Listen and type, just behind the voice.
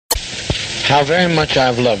how very much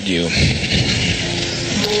I've loved you,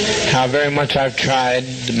 how very much I've tried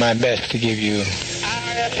my best to give you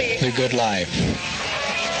the good life.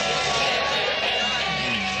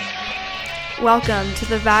 Welcome to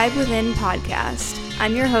the Vibe Within podcast.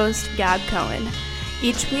 I'm your host, Gab Cohen.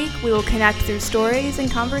 Each week, we will connect through stories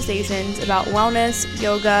and conversations about wellness,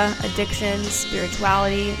 yoga, addictions,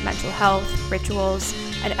 spirituality, mental health, rituals,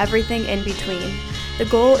 and everything in between. The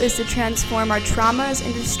goal is to transform our traumas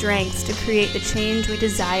into strengths to create the change we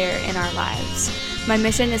desire in our lives. My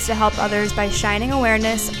mission is to help others by shining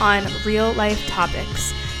awareness on real-life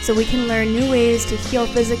topics so we can learn new ways to heal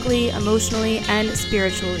physically, emotionally, and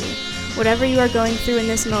spiritually. Whatever you are going through in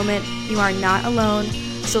this moment, you are not alone,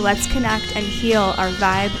 so let's connect and heal our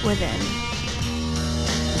vibe within.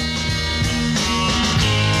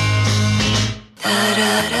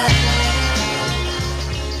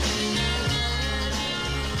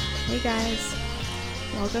 Hey guys,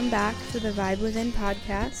 welcome back to the Vibe Within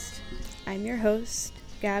podcast. I'm your host,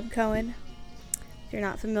 Gab Cohen. If you're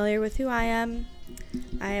not familiar with who I am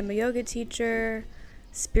a yoga teacher,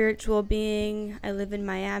 spiritual being. I live in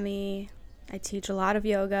Miami. I teach a lot of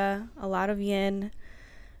yoga, a lot of yin,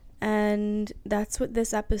 and that's what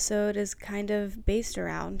this episode is kind of based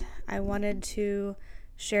around. I wanted to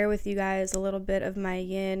share with you guys a little bit of my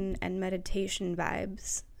yin and meditation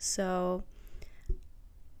vibes. So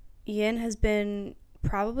yin has been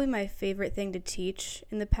probably my favorite thing to teach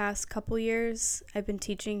in the past couple years. I've been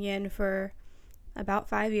teaching yin for about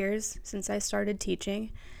 5 years since I started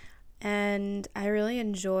teaching, and I really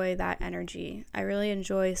enjoy that energy. I really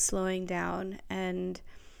enjoy slowing down and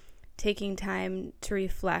taking time to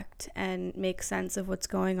reflect and make sense of what's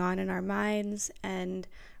going on in our minds and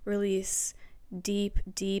release deep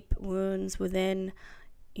wounds within,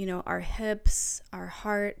 our hips, our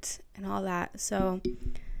heart, and all that. So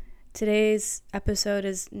today's episode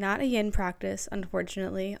is not a yin practice,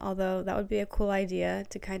 unfortunately, although that would be a cool idea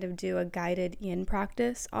to kind of do a guided yin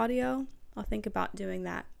practice audio. I'll think about doing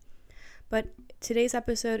that. But today's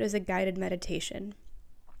episode is a guided meditation.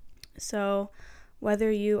 So whether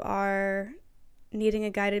you are needing a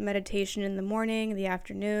guided meditation in the morning, the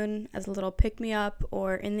afternoon, as a little pick-me-up,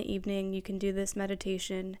 or in the evening, you can do this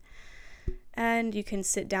meditation. And you can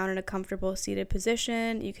sit down in a comfortable seated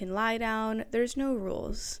position. You can lie down. There's no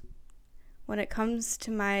rules. When it comes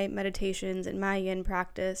to my meditations and my yin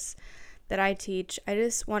practice that I teach, I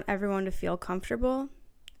just want everyone to feel comfortable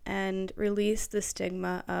and release the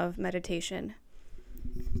stigma of meditation.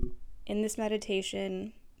 In this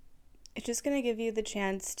meditation, it's just going to give you the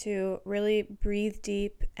chance to really breathe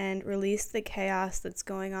deep and release the chaos that's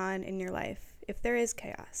going on in your life, if there is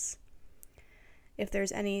chaos. If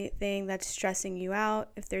there's anything that's stressing you out,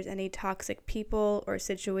 if there's any toxic people or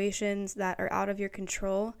situations that are out of your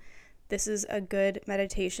control, this is a good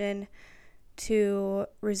meditation to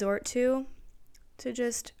resort to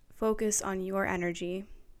just focus on your energy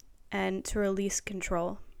and to release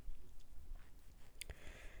control.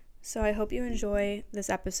 So I hope you enjoy this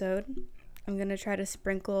episode. I'm going to try to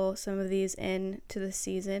sprinkle some of these into the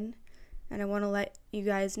season, and I want to let you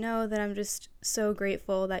guys know that I'm just so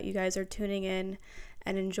grateful that you guys are tuning in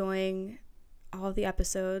and enjoying all the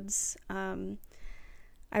episodes.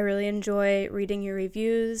 I really enjoy reading your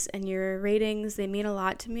reviews and your ratings. They mean a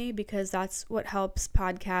lot to me because that's what helps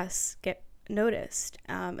podcasts get noticed,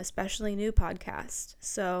 especially new podcasts.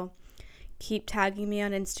 So keep tagging me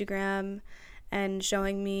on Instagram and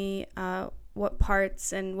showing me what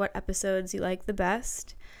parts and what episodes you like the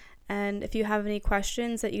best. And if you have any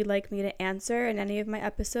questions that you'd like me to answer in any of my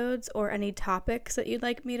episodes, or any topics that you'd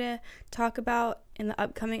like me to talk about in the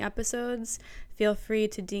upcoming episodes, feel free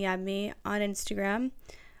to DM me on Instagram.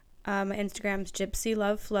 My Instagram's Gypsy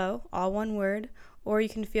Love Flow, all one word, or you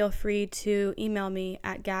can feel free to email me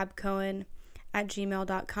at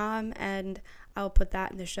gabcohen@gmail.com, and I'll put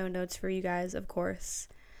that in the show notes for you guys, of course.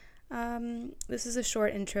 This is a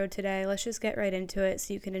short intro today. Let's just get right into it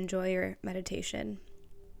so you can enjoy your meditation.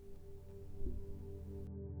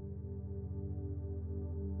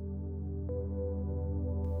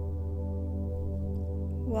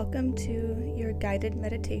 Welcome to your guided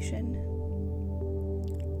meditation.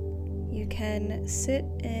 You can sit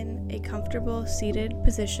in a comfortable seated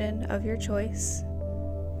position of your choice,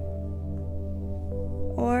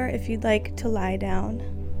 or if you'd like to lie down,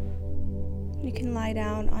 you can lie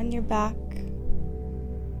down on your back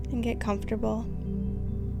and get comfortable.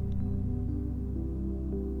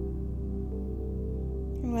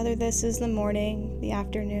 And whether this is the morning, the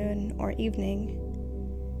afternoon, or evening,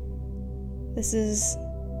 this is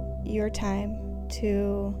your time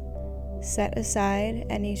to set aside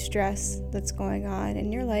any stress that's going on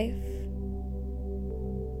in your life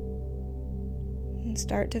and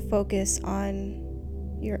start to focus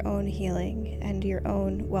on your own healing and your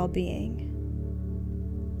own well-being.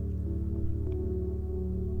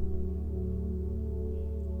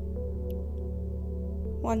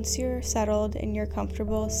 Once you're settled in your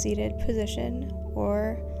comfortable seated position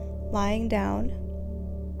or lying down,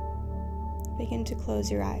 begin to close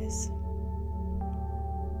your eyes.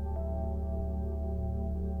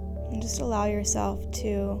 And just allow yourself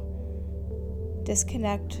to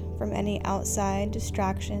disconnect from any outside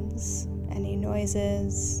distractions, any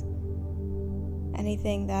noises,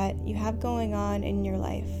 anything that you have going on in your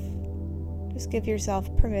life. Just give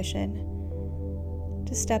yourself permission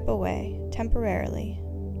to step away temporarily.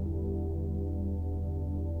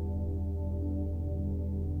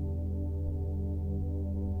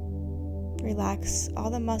 Relax all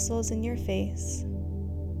the muscles in your face.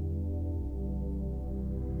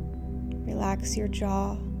 Relax your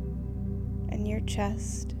jaw and your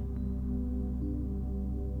chest.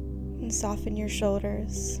 And soften your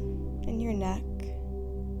shoulders and your neck.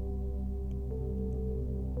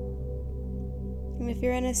 And if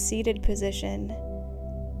you're in a seated position,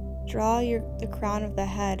 draw the crown of the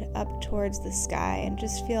head up towards the sky and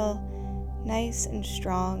just feel nice and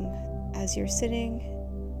strong as you're sitting.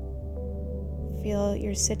 Feel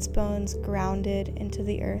your sits bones grounded into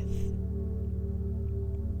the earth.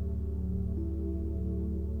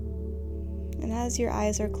 And as your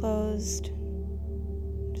eyes are closed,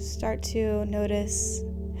 just start to notice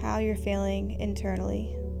how you're feeling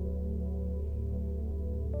internally.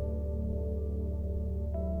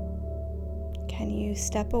 Can you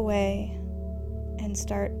step away and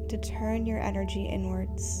start to turn your energy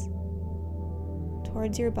inwards,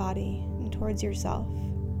 towards your body and towards yourself?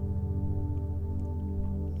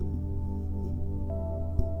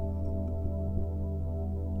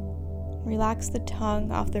 Relax the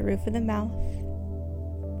tongue off the roof of the mouth.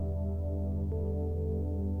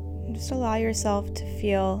 And just allow yourself to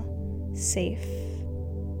feel safe,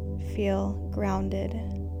 feel grounded.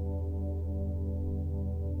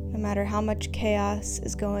 No matter how much chaos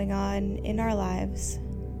is going on in our lives,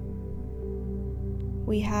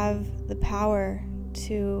 we have the power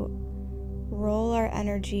to roll our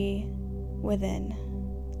energy within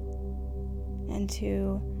and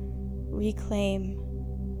to reclaim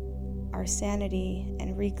our sanity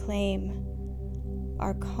and reclaim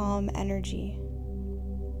our calm energy.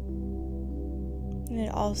 And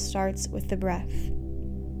it all starts with the breath.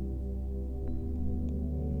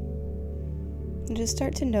 And just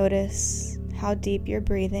start to notice how deep you're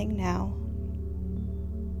breathing now.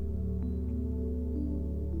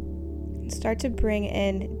 And start to bring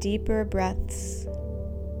in deeper breaths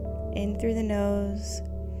in through the nose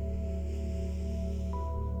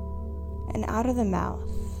and out of the mouth.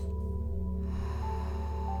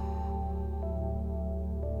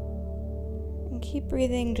 Keep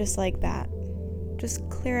breathing just like that, just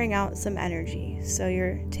clearing out some energy. So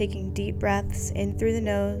you're taking deep breaths in through the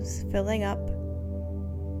nose, filling up,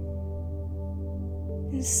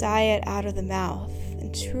 and sigh it out of the mouth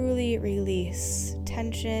and truly release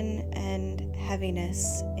tension and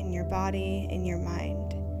heaviness in your body, in your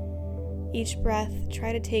mind. Each breath,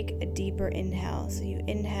 try to take a deeper inhale. So you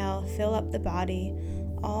inhale, fill up the body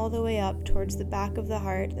all the way up towards the back of the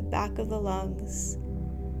heart, the back of the lungs.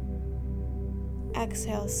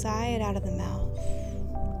 Exhale, sigh it out of the mouth,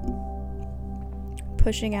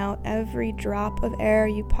 pushing out every drop of air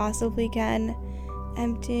you possibly can,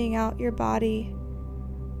 emptying out your body.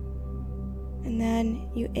 And then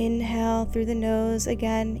you inhale through the nose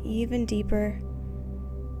again, even deeper,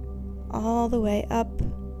 all the way up,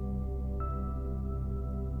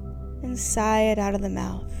 and sigh it out of the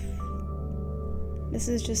mouth. This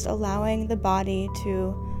is just allowing the body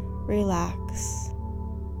to relax,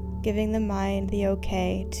 giving the mind the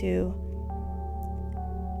okay to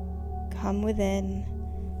come within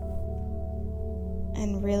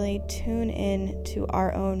and really tune in to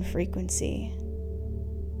our own frequency.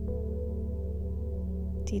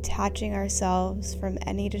 Detaching ourselves from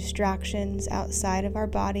any distractions outside of our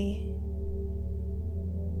body.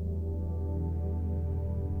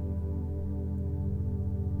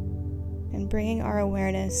 And bringing our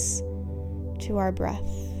awareness to our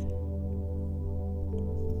breath.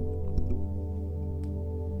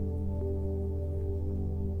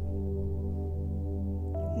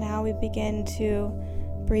 Now we begin to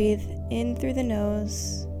breathe in through the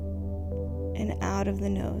nose and out of the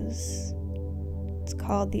nose. It's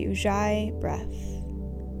called the Ujjayi breath.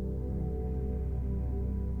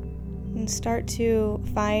 And start to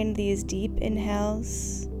find these deep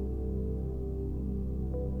inhales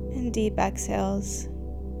and deep exhales.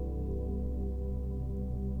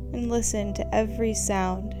 And listen to every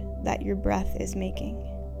sound that your breath is making.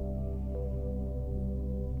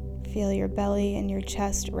 Feel your belly and your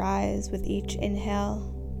chest rise with each inhale.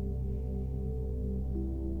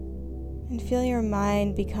 And feel your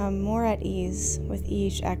mind become more at ease with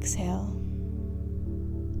each exhale.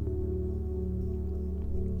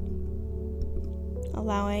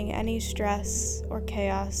 Allowing any stress or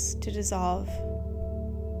chaos to dissolve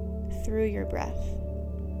through your breath.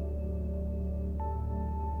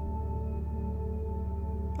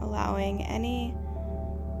 Allowing any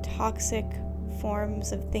toxic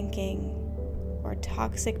forms of thinking or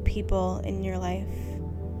toxic people in your life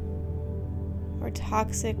or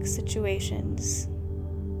toxic situations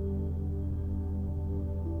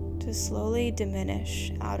to slowly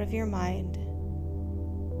diminish out of your mind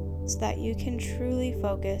so that you can truly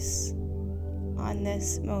focus on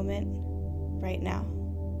this moment right now.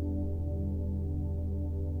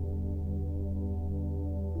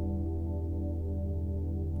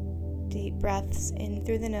 Deep breaths in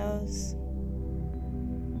through the nose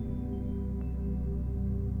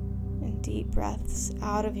and deep breaths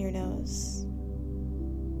out of your nose.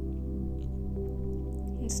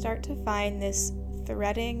 And start to find this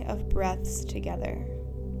threading of breaths together.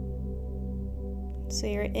 So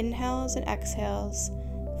your inhales and exhales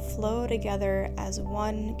flow together as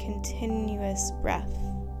one continuous breath.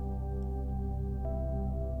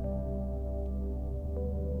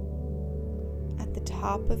 At the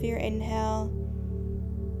top of your inhale,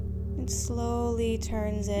 it slowly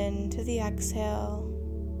turns into the exhale.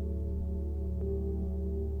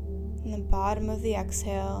 And the bottom of the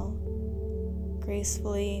exhale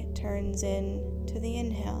gracefully turns into the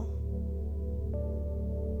inhale.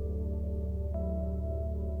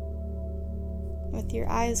 With your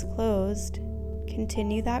eyes closed,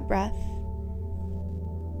 continue that breath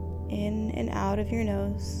in and out of your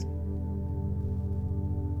nose,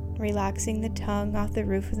 relaxing the tongue off the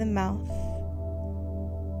roof of the mouth,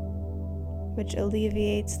 which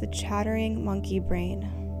alleviates the chattering monkey brain.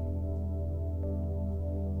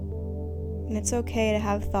 And it's okay to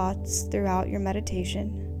have thoughts throughout your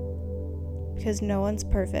meditation, because no one's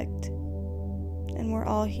perfect, and we're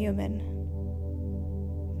all human.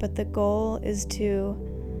 But the goal is to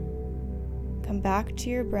come back to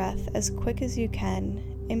your breath as quick as you can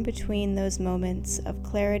in between those moments of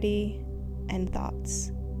clarity and thoughts.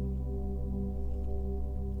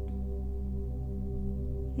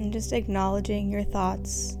 And just acknowledging your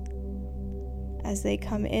thoughts as they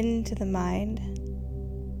come into the mind,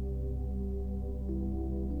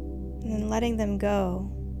 and then letting them go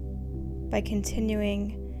by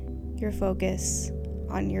continuing your focus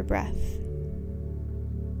on your breath.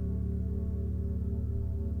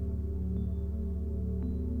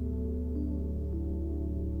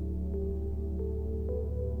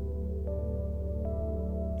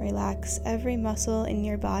 Relax every muscle in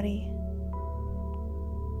your body.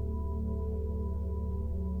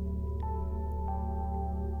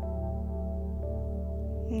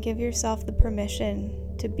 And give yourself the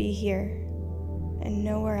permission to be here and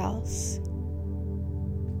nowhere else.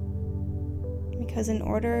 Because in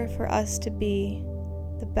order for us to be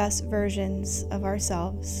the best versions of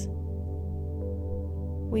ourselves,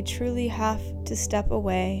 we truly have to step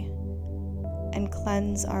away and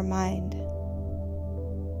cleanse our mind.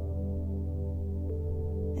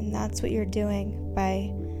 And that's what you're doing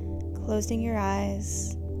by closing your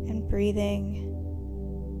eyes and breathing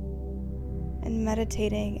and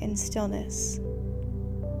meditating in stillness.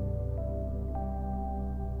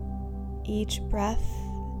 Each breath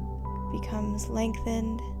becomes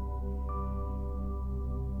lengthened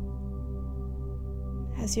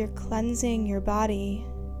as you're cleansing your body,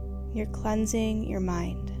 you're cleansing your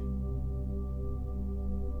mind.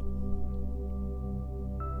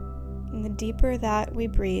 And the deeper that we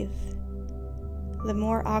breathe, the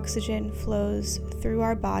more oxygen flows through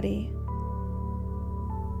our body,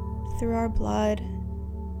 through our blood,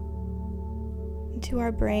 into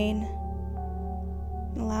our brain,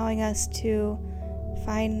 allowing us to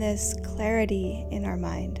find this clarity in our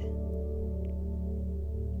mind.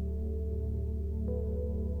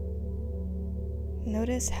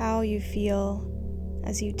 Notice how you feel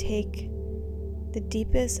as you take the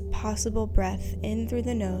deepest possible breath in through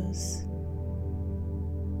the nose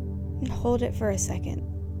and hold it for a second.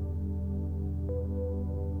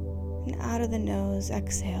 And out of the nose,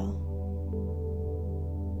 exhale.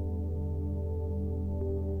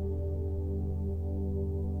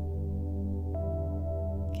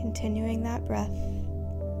 Continuing that breath,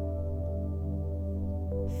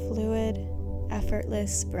 fluid,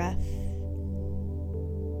 effortless breath.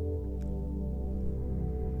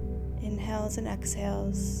 Inhales and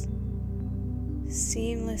exhales,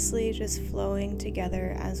 seamlessly just flowing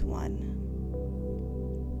together as one.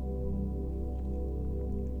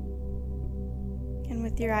 And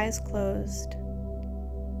with your eyes closed,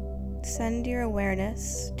 send your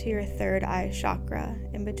awareness to your third eye chakra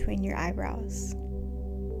in between your eyebrows.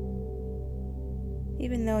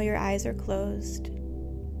 Even though your eyes are closed,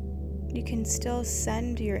 you can still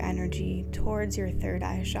send your energy towards your third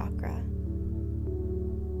eye chakra.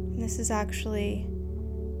 And this is actually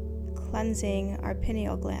cleansing our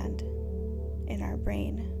pineal gland in our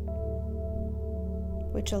brain,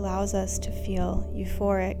 which allows us to feel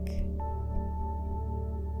euphoric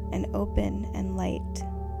and open and light.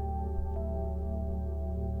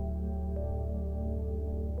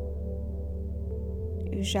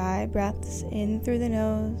 Ujjayi breaths in through the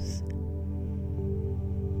nose.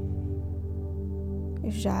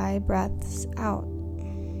 Ujjayi breaths out.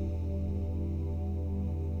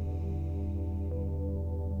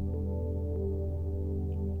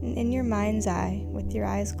 And in your mind's eye, with your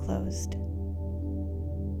eyes closed,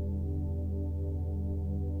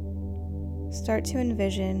 start to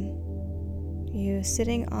envision you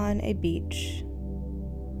sitting on a beach,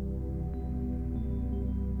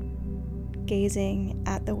 gazing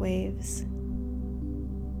at the waves,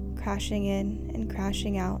 crashing in and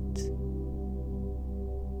crashing out.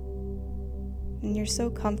 And you're so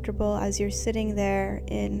comfortable as you're sitting there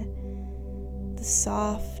in the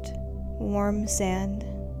soft, warm sand.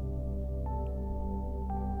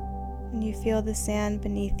 And you feel the sand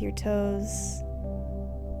beneath your toes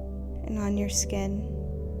and on your skin.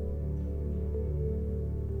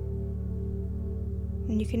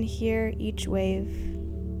 And you can hear each wave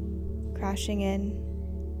crashing in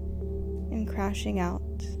and crashing out.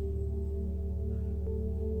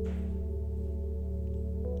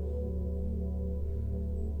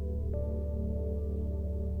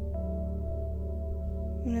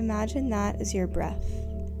 And imagine that as your breath.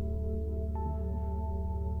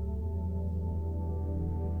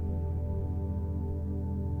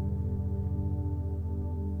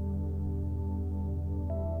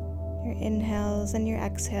 Your inhales and your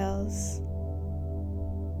exhales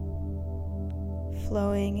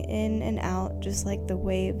flowing in and out just like the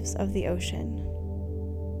waves of the ocean.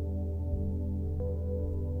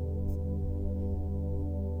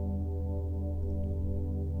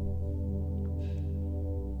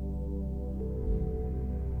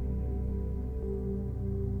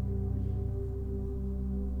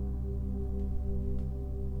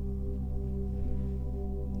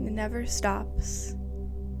 It never stops,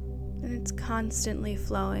 and it's constantly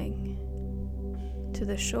flowing to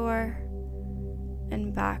the shore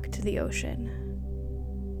and back to the ocean.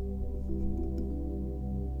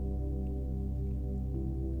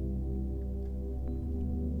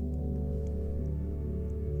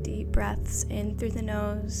 Deep breaths in through the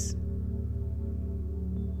nose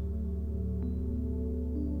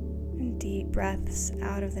and deep breaths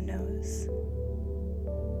out of the nose.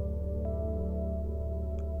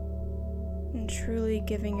 And truly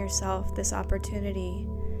giving yourself this opportunity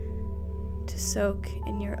to soak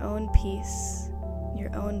in your own peace,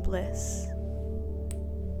 your own bliss.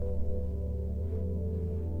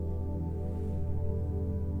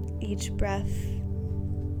 Each breath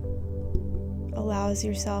allows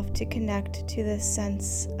yourself to connect to this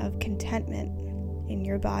sense of contentment in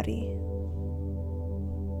your body.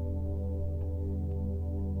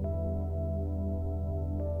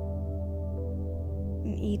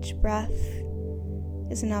 And each breath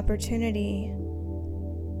is an opportunity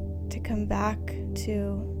to come back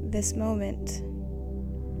to this moment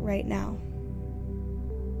right now.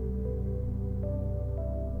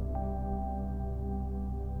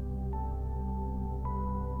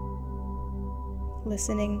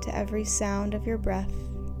 Listening to every sound of your breath.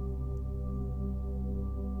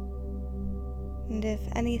 And if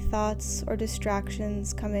any thoughts or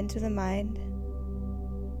distractions come into the mind,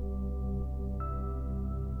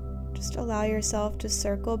 just allow yourself to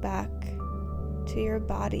circle back to your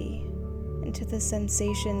body and to the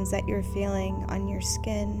sensations that you're feeling on your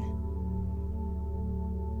skin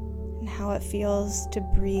and how it feels to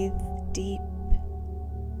breathe deep.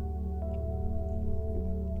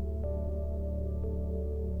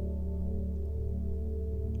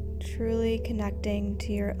 Truly connecting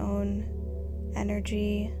to your own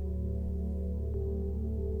energy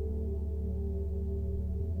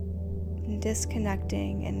and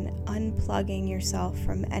disconnecting and unplugging yourself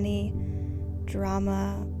from any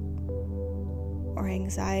drama or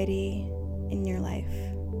anxiety in your life.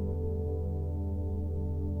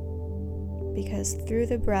 Because through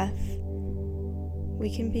the breath, we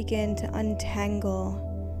can begin to untangle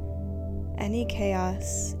any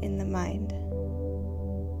chaos in the mind.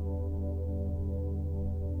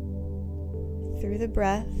 through the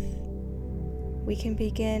breath, we can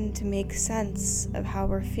begin to make sense of how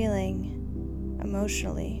we're feeling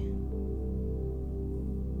emotionally.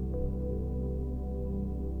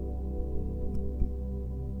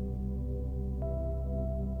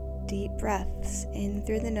 Deep breaths in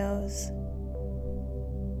through the nose.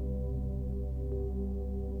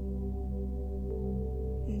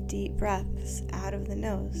 And deep breaths out of the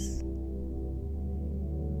nose.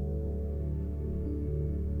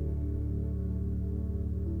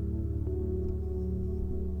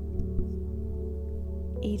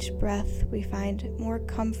 Each breath we find more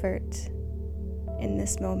comfort in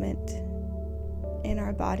this moment, in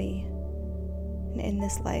our body, and in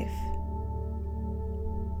this life.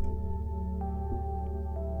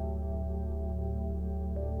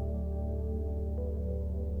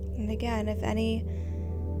 And again, if any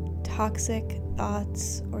toxic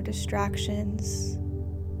thoughts or distractions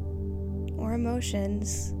or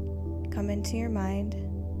emotions come into your mind,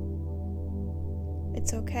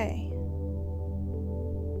 it's okay.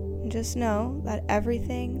 And just know that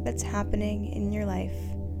everything that's happening in your life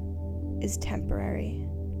is temporary.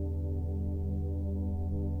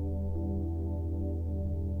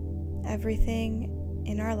 Everything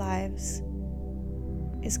in our lives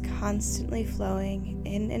is constantly flowing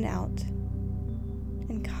in and out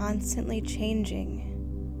and constantly changing.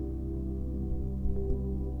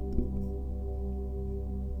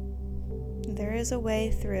 There is a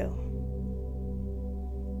way through.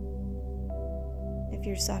 If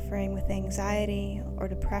you're suffering with anxiety or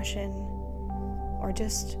depression or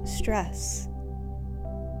just stress,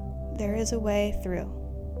 there is a way through.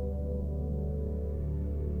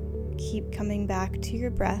 Keep coming back to your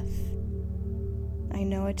breath. I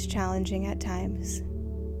know it's challenging at times,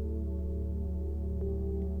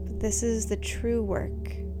 but this is the true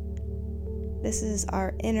work. This is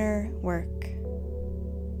our inner work.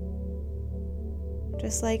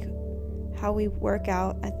 Just like how we work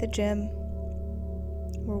out at the gym,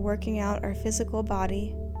 we're working out our physical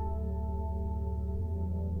body.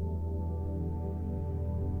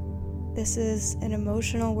 This is an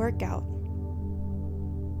emotional workout.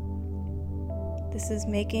 This is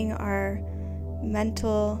making our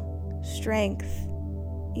mental strength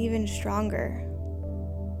even stronger.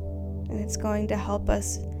 And it's going to help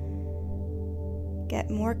us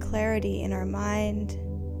get more clarity in our mind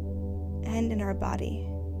and in our body.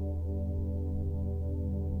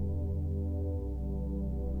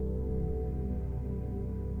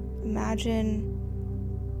 Imagine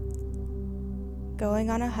going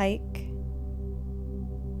on a hike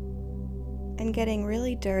and getting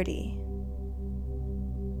really dirty.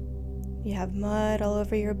 You have mud all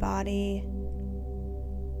over your body,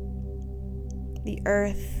 the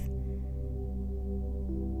earth,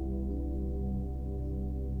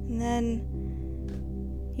 and then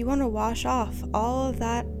you want to wash off all of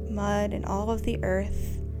that mud and all of the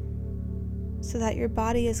earth so that your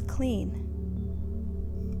body is clean,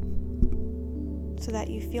 so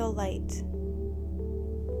that you feel light.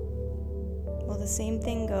 Well, the same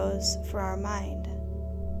thing goes for our mind.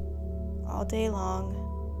 All day long,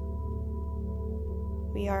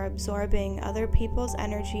 we are absorbing other people's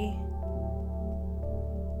energy.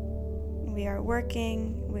 We are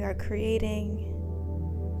working, we are creating,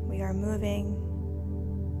 we are moving.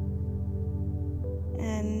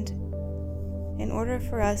 And in order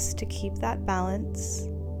for us to keep that balance,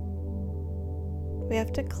 we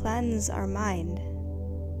have to cleanse our mind.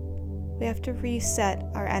 We have to reset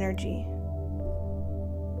our energy.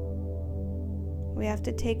 We have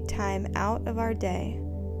to take time out of our day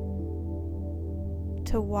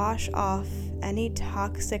to wash off any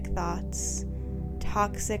toxic thoughts,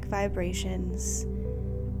 toxic vibrations,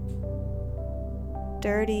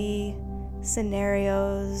 dirty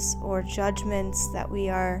scenarios or judgments that we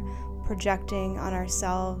are projecting on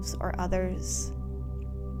ourselves or others.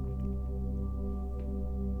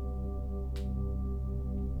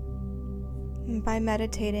 And by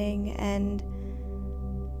meditating and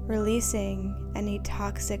releasing any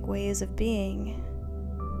toxic ways of being,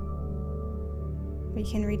 we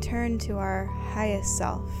can return to our highest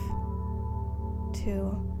self,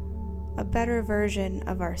 to a better version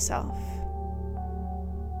of ourself,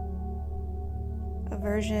 a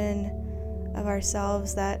version of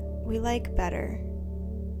ourselves that we like better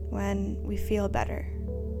when we feel better.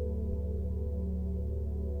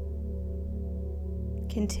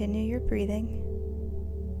 Continue your breathing.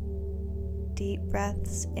 Deep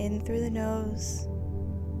breaths in through the nose.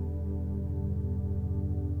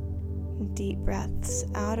 Deep breaths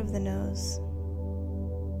out of the nose.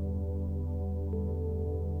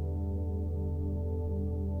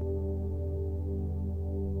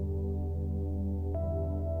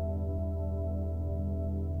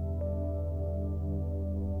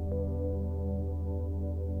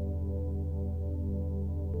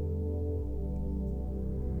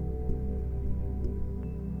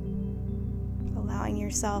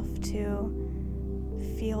 yourself to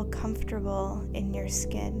feel comfortable in your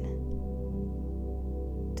skin,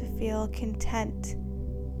 to feel content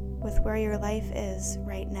with where your life is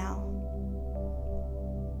right now,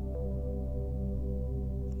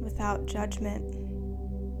 without judgment,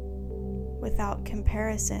 without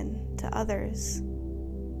comparison to others,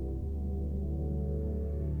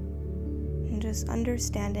 and just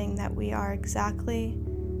understanding that we are exactly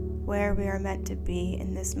where we are meant to be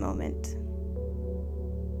in this moment.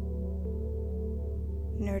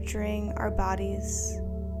 Nurturing our bodies,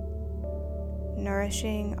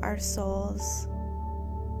 nourishing our souls,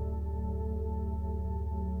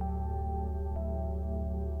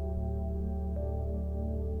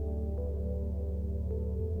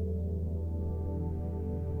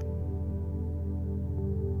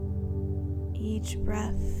 each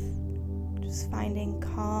breath just finding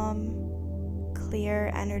calm,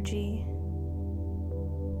 clear energy.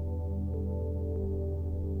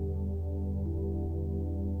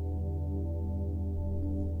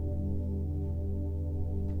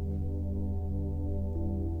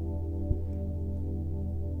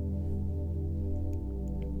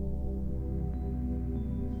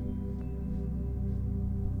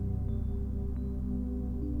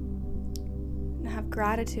 Have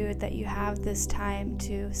gratitude that you have this time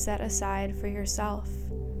to set aside for yourself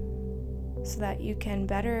so that you can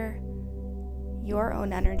better your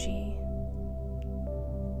own energy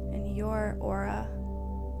and your aura,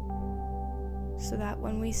 so that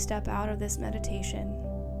when we step out of this meditation,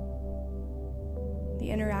 the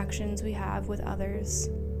interactions we have with others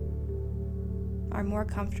are more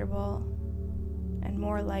comfortable and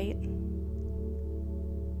more light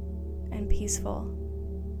and peaceful.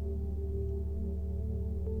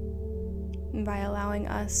 And by allowing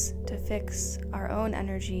us to fix our own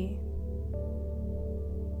energy,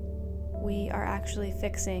 we are actually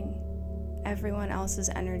fixing everyone else's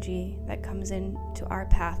energy that comes into our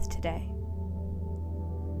path today.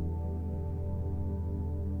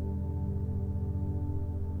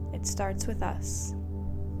 It starts with us.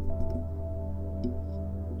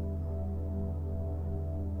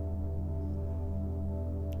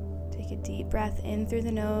 Take a deep breath in through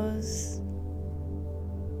the nose.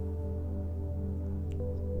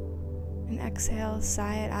 And exhale,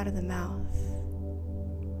 sigh it out of the mouth.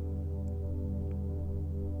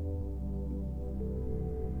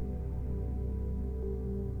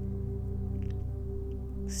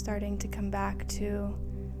 Starting to come back to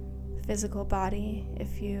the physical body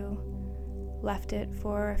if you left it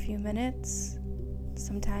for a few minutes.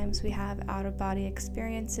 Sometimes we have out-of-body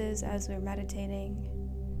experiences as we're meditating.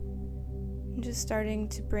 And just starting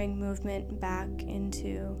to bring movement back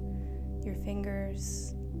into your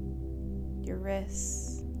fingers, your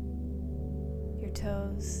wrists, your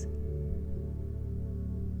toes.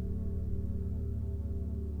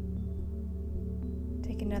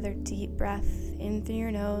 Take another deep breath in through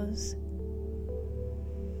your nose.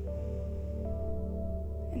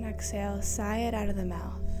 And exhale, sigh it out of the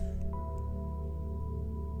mouth.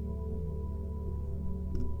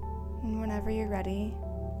 And whenever you're ready,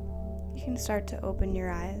 you can start to open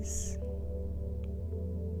your eyes.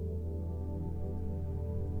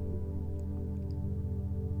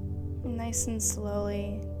 Nice and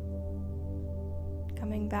slowly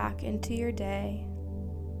coming back into your day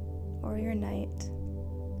or your night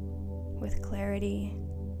with clarity,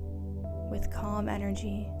 with calm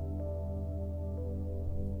energy.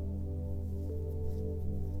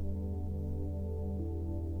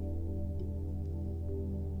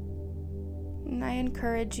 And I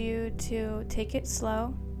encourage you to take it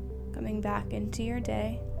slow, coming back into your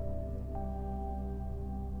day.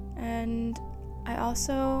 And I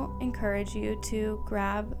also encourage you to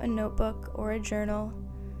grab a notebook or a journal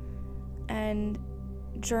and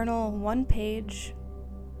journal one page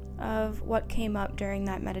of what came up during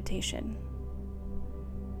that meditation.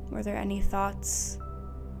 Were there any thoughts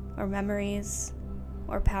or memories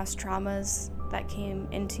or past traumas that came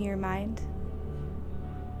into your mind?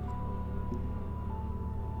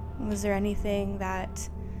 Was there anything that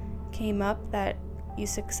came up that you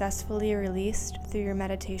successfully released through your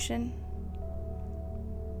meditation?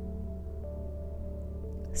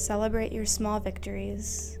 Celebrate your small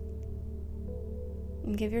victories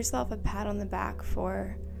and give yourself a pat on the back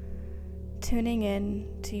for tuning in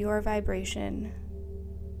to your vibration,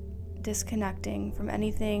 disconnecting from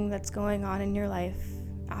anything that's going on in your life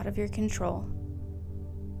out of your control,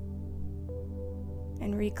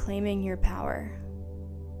 and reclaiming your power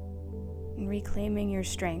and reclaiming your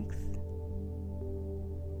strength.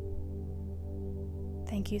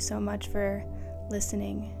 Thank you so much for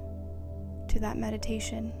listening to that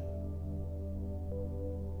meditation.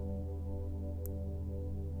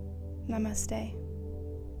 Namaste.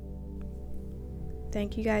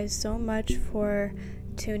 Thank you guys so much for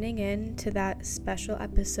tuning in to that special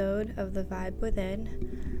episode of The Vibe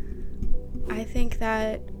Within. I think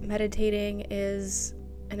that meditating is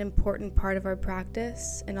an important part of our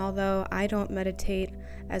practice, and although I don't meditate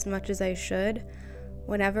as much as I should,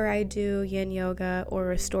 whenever I do yin yoga or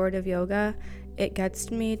restorative yoga, it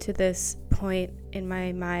gets me to this point in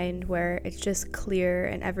my mind where it's just clear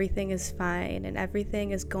and everything is fine and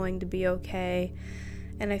everything is going to be okay,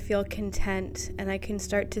 and I feel content and I can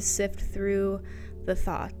start to sift through the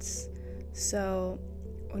thoughts. So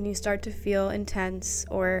when you start to feel intense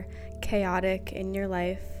or chaotic in your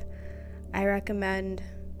life, I recommend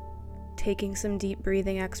taking some deep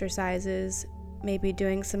breathing exercises, maybe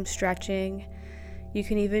doing some stretching. You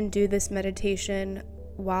can even do this meditation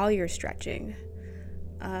while you're stretching.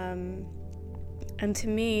 And to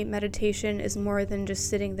me, meditation is more than just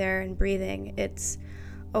sitting there and breathing. It's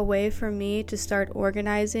a way for me to start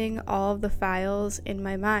organizing all of the files in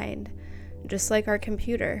my mind, just like our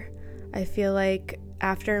computer. I feel like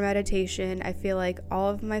after meditation, I feel like all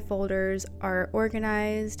of my folders are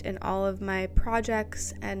organized and all of my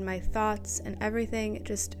projects and my thoughts and everything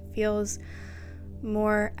just feels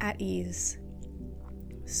more at ease.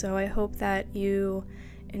 So I hope that you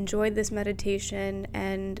enjoyed this meditation,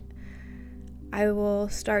 and I will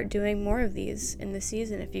start doing more of these in the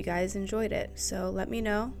season if you guys enjoyed it. So let me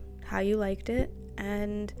know how you liked it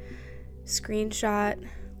and screenshot.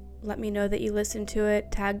 Let me know that you listened to it.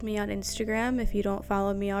 Tag me on Instagram if you don't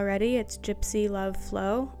follow me already. It's Gypsy Love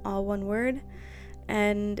Flow, all one word.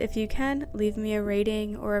 And if you can, leave me a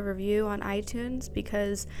rating or a review on iTunes,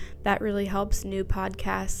 because that really helps new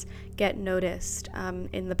podcasts get noticed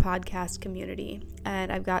in the podcast community. And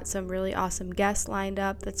I've got some really awesome guests lined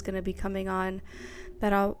up that's going to be coming on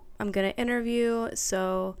that I'm going to interview.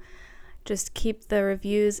 So just keep the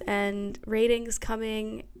reviews and ratings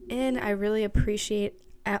coming in. I really appreciate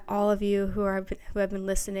all of you who have been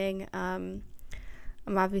listening. I'm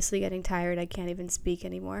obviously getting tired. I can't even speak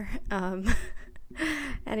anymore.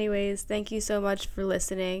 Anyways, thank you so much for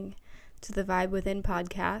listening to the Vibe Within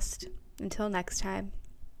podcast. Until next time,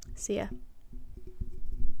 see ya.